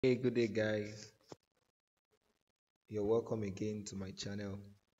Hey, good day, guys. You're welcome again to my channel.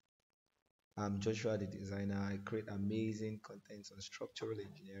 I'm Joshua, the designer. I create amazing content on structural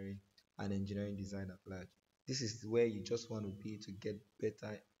engineering and engineering design at large. This is where you just want to be to get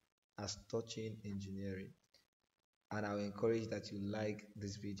better as touching engineering. And I'll encourage that you like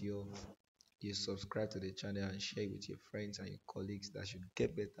this video, you subscribe to the channel, and share it with your friends and your colleagues that should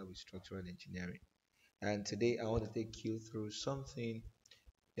get better with structural engineering. And today, I want to take you through something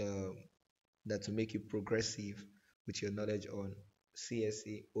um, that will make you progressive with your knowledge on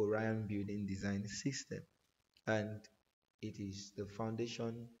CSA Orion Building Design System. And it is the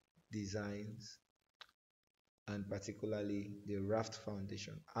foundation designs and particularly the Raft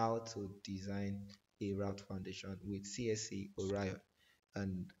Foundation, how to design a Raft Foundation with CSA Orion.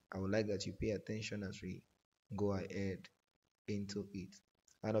 And I would like that you pay attention as we go ahead into it.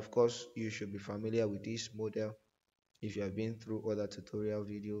 And of course, you should be familiar with this model if you have been through other tutorial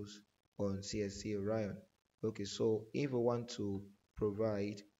videos on CSC Orion. Okay, so if we want to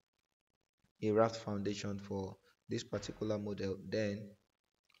provide a raft foundation for this particular model, then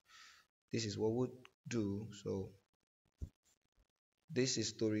this is what we'll do. So this is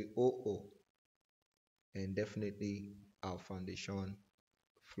story 00 and definitely our foundation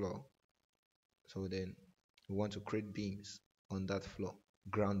floor. So then we want to create beams on that floor,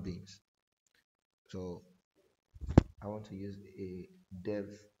 ground beams. So I want to use a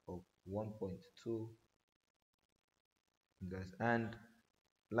depth of 1.2 meters. And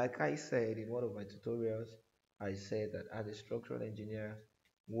like I said in one of my tutorials, I said that as a structural engineer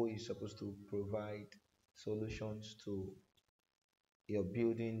who is supposed to provide solutions to your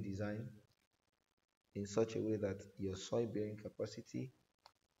building design in such a way that your soil bearing capacity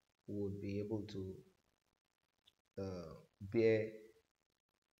would be able to bear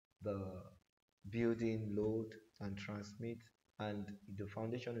the building load and transmit, and the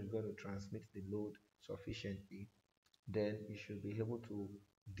foundation is going to transmit the load sufficiently, then you should be able to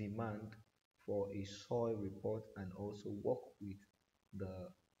demand for a soil report and also work with the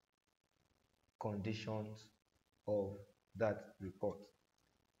conditions of that report.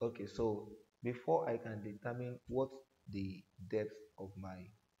 Okay, so before I can determine what the depth of my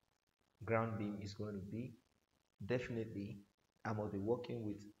ground beam is going to be, definitely I must be working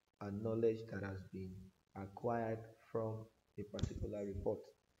with a knowledge that has been acquired from a particular report.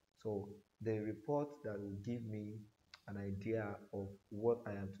 So the report that will give me an idea of what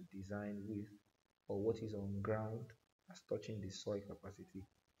I am to design with or what is on ground as touching the soil capacity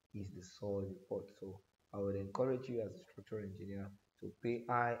is the soil report. So I would encourage you as a structural engineer to pay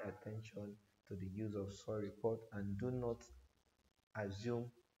high attention to the use of soil report and do not assume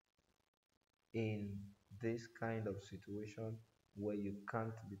in this kind of situation where you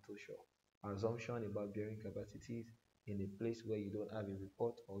can't be too sure. Assumption about bearing capacities in a place where you don't have a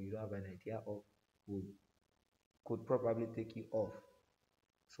report or you don't have an idea of would could probably take you off.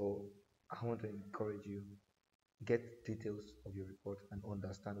 So I want to encourage you, get details of your report and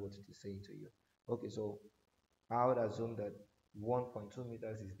understand what it is saying to you. Okay, so I would assume that 1.2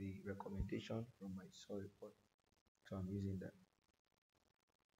 meters is the recommendation from my soil report. So I'm using that.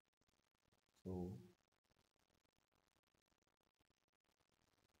 So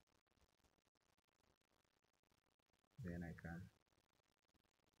then I can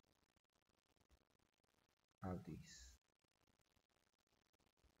have this.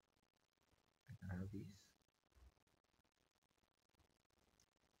 I can have this.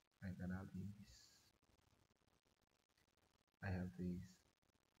 I can have this. I have this.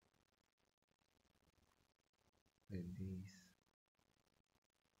 Then this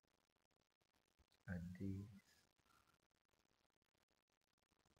and this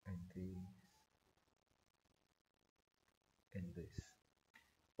and this and this.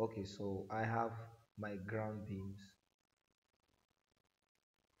 Okay, so I have my ground beams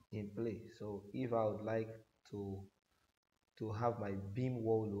in place. So if I would like to to have my beam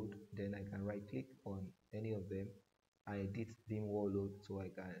wall load, then I can right click on any of them. I edit beam wall load so I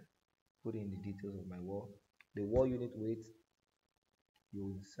can put in the details of my wall. The wall unit weight,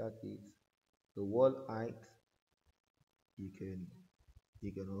 you insert it. The wall height, you can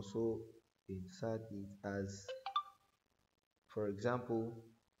also insert it as, for example,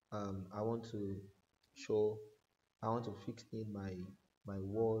 I want to show, I want to fix in my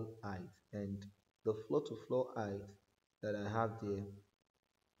wall height, and the floor to floor height that I have there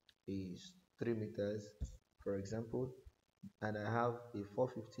is 3 meters, for example, and I have a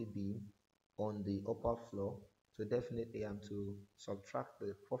 450 beam on the upper floor. So definitely I'm to subtract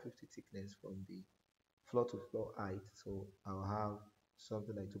the 450 thickness from the floor to floor height. So I'll have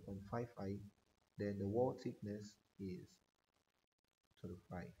something like 2.55. Then the wall thickness is to the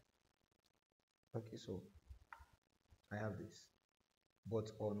 5. Okay, so I have this,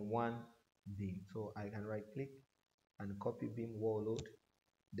 but on one beam. So I can right click and copy beam wall load,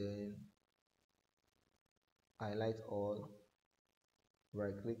 then highlight all,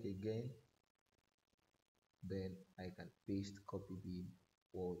 right click again, then I can paste copy beam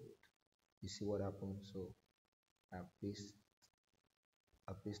wall load. You see what happens? So I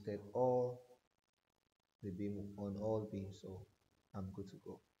pasted all the beam on all beams, so I'm good to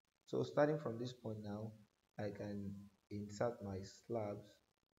go. So starting from this point now, I can insert my slabs,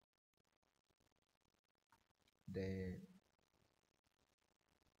 then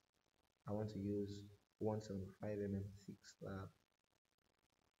I want to use 175 mm thick slab,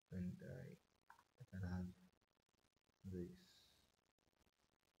 and I can have this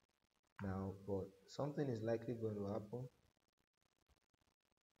now, but something is likely going to happen.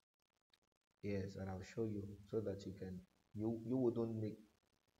 Yes, and I'll show you so that you wouldn't make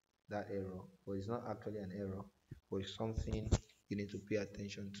that error, but it's not actually an error, but it's something you need to pay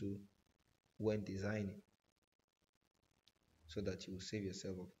attention to when designing, so that you will save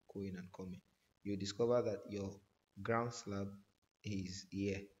yourself of going and coming. You discover that your ground slab is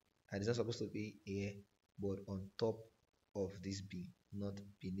here, and it's not supposed to be here, but on top of this beam, not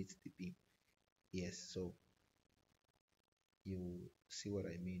beneath the beam. Yes, so you see what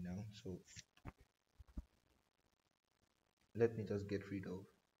I mean now. So let me just get rid of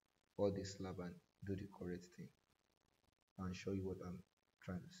all this slab and do the correct thing and show you what I'm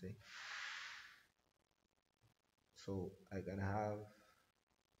trying to say. So I can have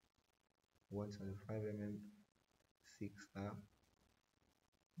 175 mm thick slab,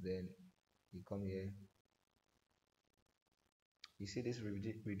 then you come here, you see this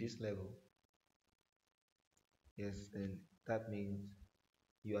reduce level. Yes, and that means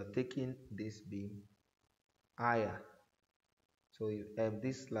you are taking this beam higher. So if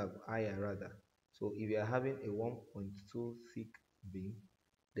this slab higher rather. So if you are having a 1.2 thick beam,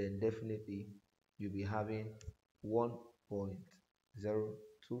 then definitely you'll be having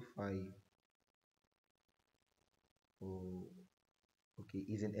 1.025. Oh, okay,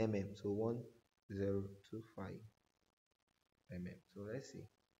 is in mm. So 1025 mm. So let's see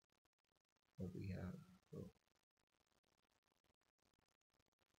what we have. So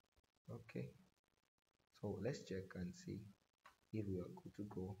okay, so let's check and see if we are good to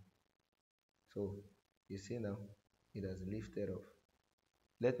go. So you see now it has lifted off.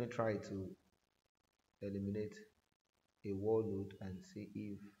 Let me try to eliminate a wall load and see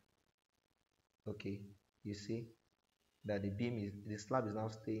if, okay, you see that the slab is now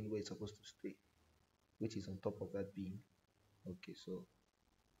staying where it's supposed to stay, which is on top of that beam. Okay, so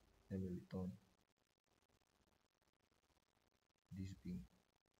let me return this beam.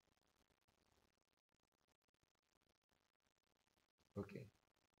 Okay,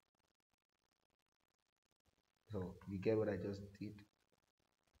 so you get what I just did.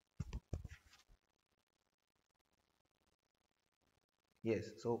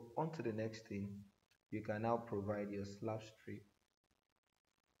 Yes, so on to the next thing. You can now provide your slab strip,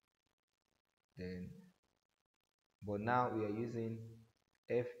 then, but now we are using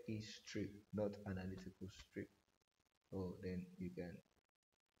FE strip, not analytical strip. So then you can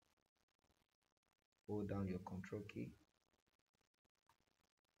hold down your control key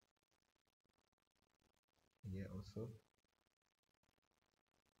here also,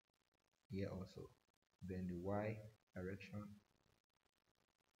 here also, then the Y direction,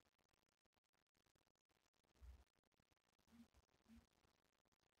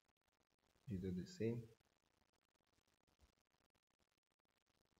 you do the same,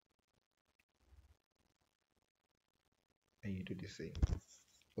 and you do the same.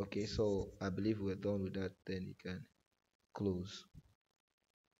 Okay, so I believe we're done with that, then you can close.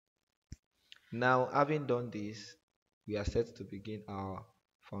 Now, having done this, we are set to begin our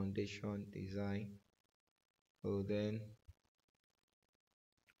foundation design. So then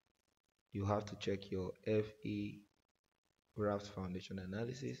you have to check your FE Raft foundation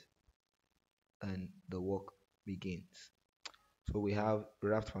analysis, and the work begins. So we have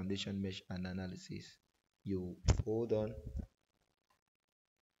Raft foundation mesh and analysis. You hold on,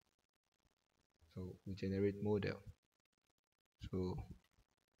 so we generate model. So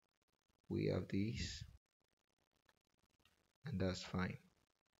we have this, and that's fine.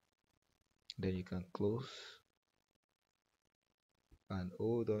 Then you can close and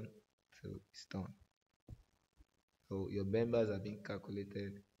hold on till it's done. So your members are being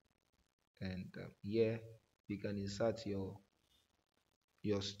calculated, and here you can insert your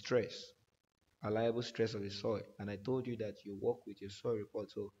stress, allowable stress of the soil. And I told you that you work with your soil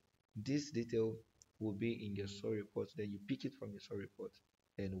report, so this detail will be in your source report. Then you pick it from your source report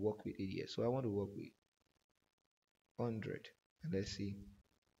and work with it here. So I want to work with 100. And let's see,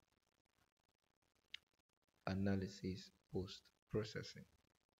 analysis post processing.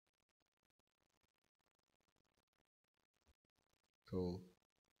 So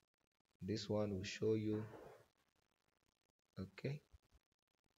this one will show you, okay,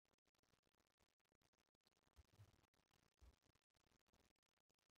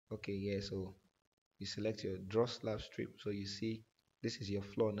 okay, yeah. So you select your draw slab strip. So you see this is your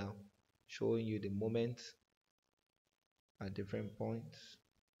floor now, showing you the moment at different points.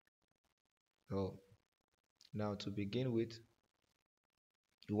 So now to begin with,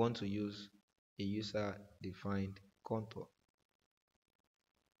 you want to use a user defined contour.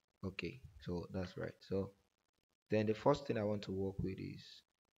 Okay, so that's right. So then the first thing I want to work with is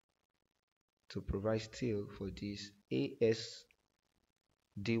to provide steel for this ASD1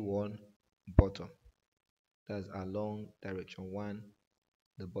 bottom. That's along direction 1,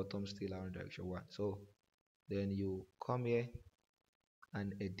 the bottom still along direction 1. So then you come here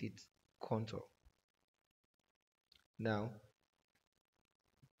and edit contour. Now,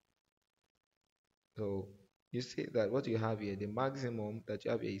 so you see that what you have here, the maximum that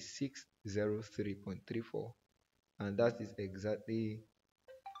you have here is 603.34, and that is exactly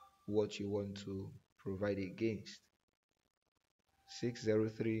what you want to provide against,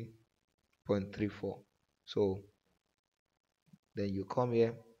 603.34. So then you come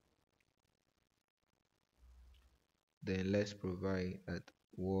here, then let's provide at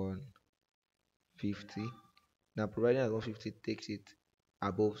 150. Now providing at 150 takes it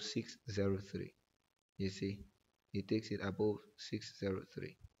above 603. You see, it takes it above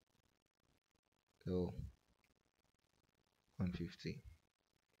 603. So 150.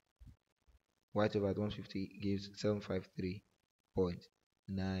 White over 150 gives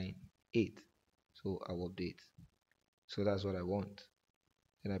 753.98. So I'll update. So that's what I want.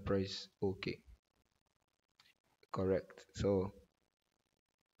 Then I press OK. Correct. So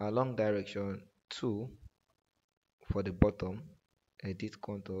along direction 2 for the bottom, edit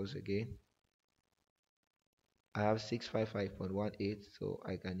contours again. I have 655.18, so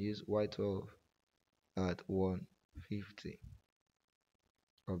I can use Y12 at 150.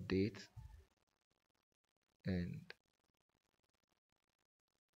 Update and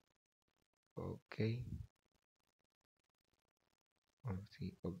OK.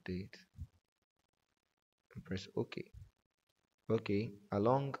 Update and press OK. Okay,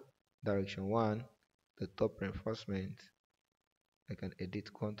 along direction 1, the top reinforcement, I can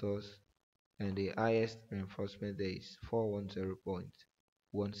edit contours, and the highest reinforcement there is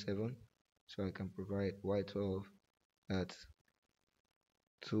 410.17, so I can provide Y12 at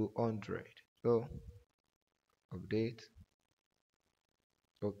 200. So update.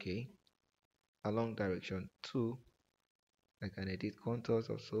 Okay, along direction 2, I can edit contours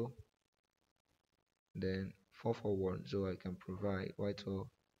also, then 441, so I can provide Y12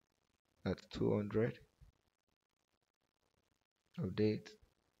 at 200. Update,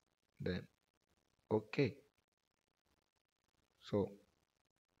 then okay. So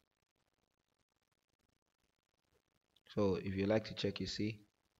if you like to check, you see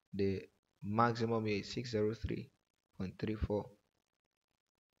the maximum is 603.34.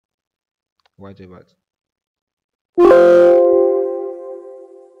 White about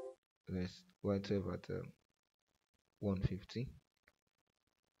let's white about 150.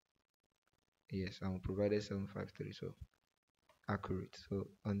 Yes, I'm provided 753, so accurate. So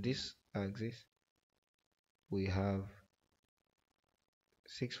on this axis we have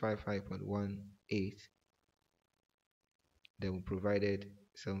 655.18, then we provided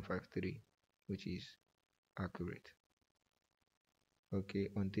 753, which is accurate. Okay,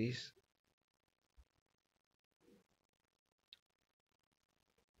 on this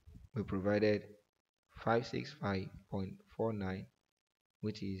we provided 565.49,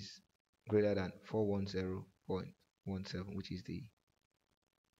 which is greater than 410.17, which is the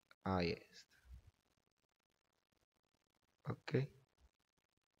highest. Okay,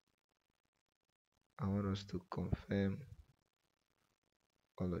 I want us to confirm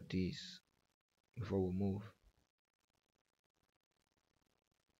all of these before we move.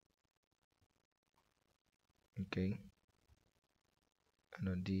 Okay, and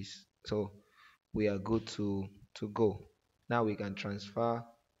on this, so we are good to go. Now we can transfer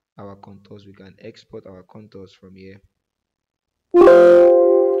our contours, we can export our contours from here.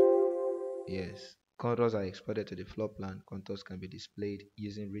 Yes, contours are exported to the floor plan. Contours can be displayed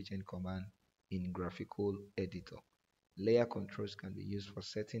using region command in graphical editor. Layer controls can be used for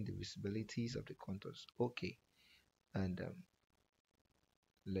setting the visibilities of the contours. Okay, and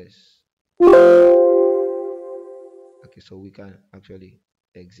let's Okay, so we can actually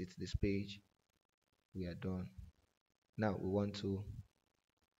exit this page. We are done. Now we want to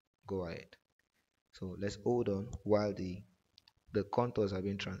go ahead. So let's hold on while the contours have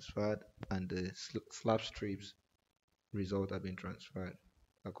been transferred and the slab strips result have been transferred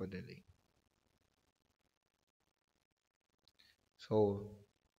accordingly. So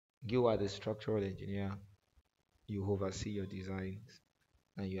you are the structural engineer, you oversee your designs,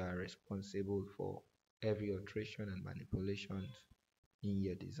 and you are responsible for every alteration and manipulations in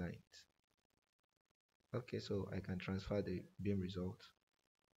your designs. Okay, so I can transfer the beam result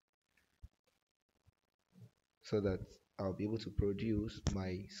so that I'll be able to produce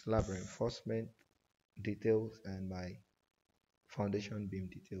my slab reinforcement details and my foundation beam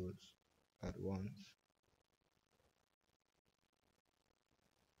details at once.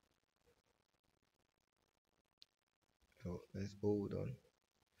 So let's hold on.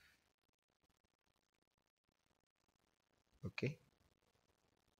 Okay,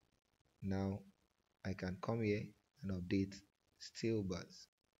 now I can come here and update steel bars.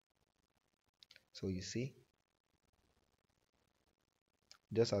 So you see,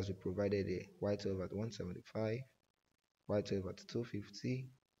 just as we provided a Y12 at 175, Y12 at 250,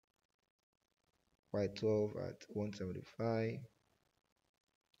 Y12 at 175,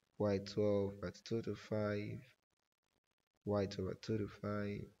 Y12 at 2 to 5, Y12 at 2 to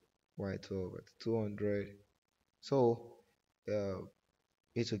 5, Y12 at 200. So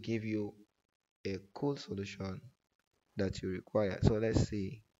it will give you a cool solution that you require. So let's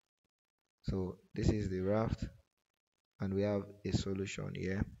see. So this is the raft and we have a solution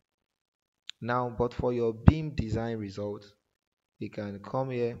here. Now, but for your beam design results, you can come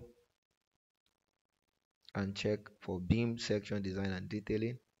here and check for beam section design and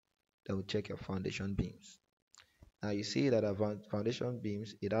detailing. Then we'll check your foundation beams. Now you see that our foundation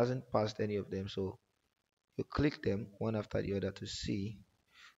beams, it hasn't passed any of them. So you click them one after the other to see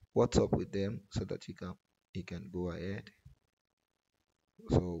what's up with them so that you can go ahead.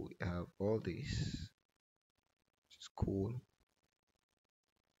 So we have all this, which is cool.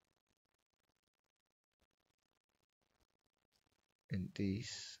 And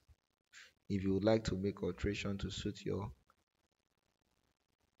this, if you would like to make alteration to suit your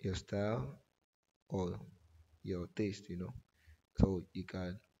style or your taste, so you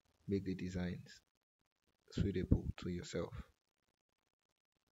can make the designs suitable to yourself.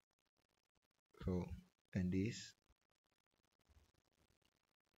 So, and this.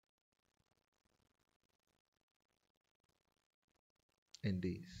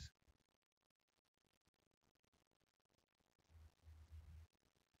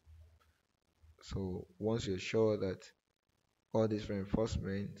 So once you're sure that all these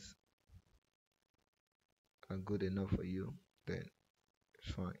reinforcements are good enough for you, then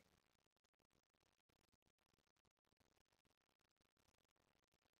it's fine.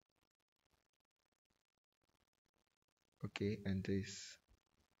 Okay, and this.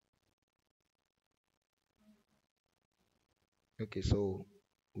 Okay, so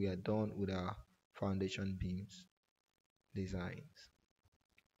we are done with our foundation beams designs.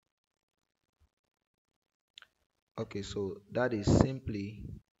 Okay, so that is simply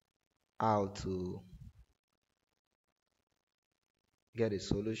how to get a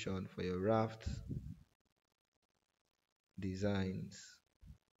solution for your raft designs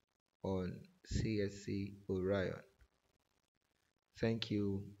on CSC Orion. Thank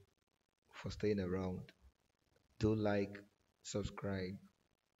you for staying around. Do like, subscribe,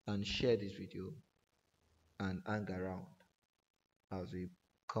 and share this video and hang around as we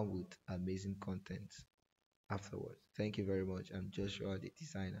come with amazing content afterwards. Thank you very much. I'm Joshua, the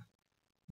designer.